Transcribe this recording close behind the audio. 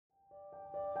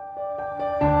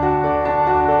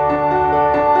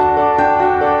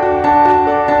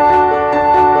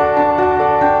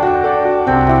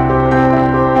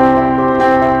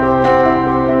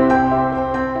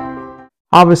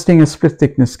Harvesting a split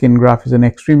thickness skin graft is an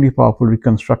extremely powerful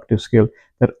reconstructive skill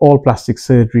that all plastic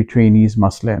surgery trainees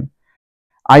must learn.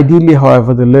 Ideally,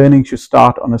 however, the learning should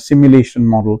start on a simulation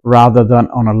model rather than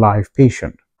on a live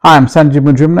patient. Hi, I'm Sanjay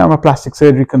Mujumna. I'm a plastic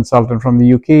surgery consultant from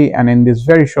the UK, and in this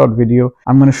very short video,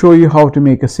 I'm going to show you how to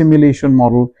make a simulation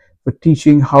model for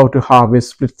teaching how to harvest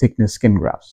split thickness skin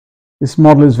grafts. This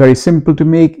model is very simple to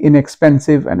make,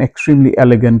 inexpensive, and extremely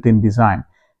elegant in design.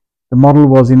 The model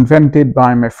was invented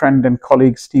by my friend and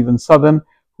colleague Stephen Southern,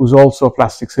 who's also a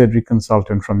plastic surgery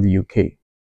consultant from the UK.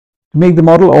 To make the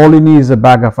model, all you need is a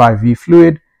bag of IV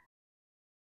fluid,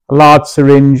 a large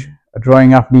syringe, a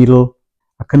drawing up needle,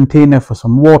 a container for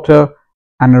some water,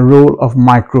 and a roll of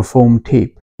microfoam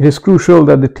tape. It is crucial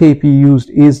that the tape you used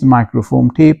is the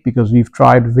microfoam tape because we've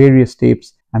tried various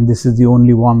tapes and this is the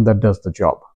only one that does the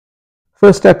job.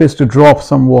 First step is to drop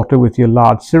some water with your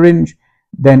large syringe,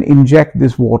 then inject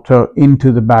this water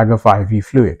into the bag of IV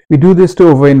fluid. We do this to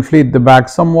overinflate the bag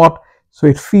somewhat so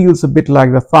it feels a bit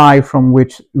like the thigh from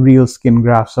which real skin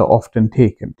grafts are often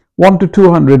taken. 1 to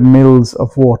 200 mils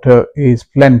of water is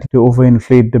plenty to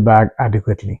overinflate the bag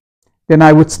adequately. Then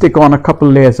I would stick on a couple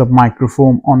layers of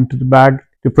microfoam onto the bag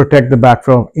to protect the bag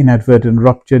from inadvertent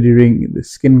rupture during the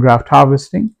skin graft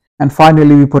harvesting. And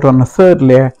finally, we put on a third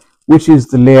layer, which is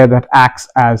the layer that acts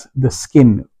as the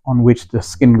skin on which the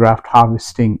skin graft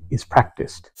harvesting is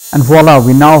practiced. And voila,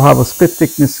 we now have a split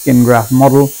thickness skin graft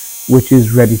model which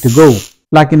is ready to go.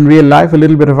 Like in real life, a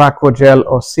little bit of aqua gel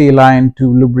or saline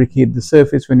to lubricate the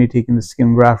surface when you're taking the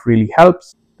skin graft really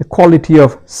helps. The quality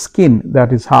of skin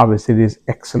that is harvested is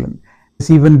excellent. It's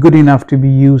even good enough to be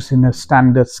used in a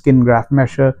standard skin graft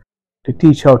measure to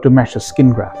teach how to measure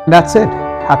skin graft. And that's it.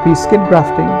 Happy skin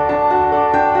grafting.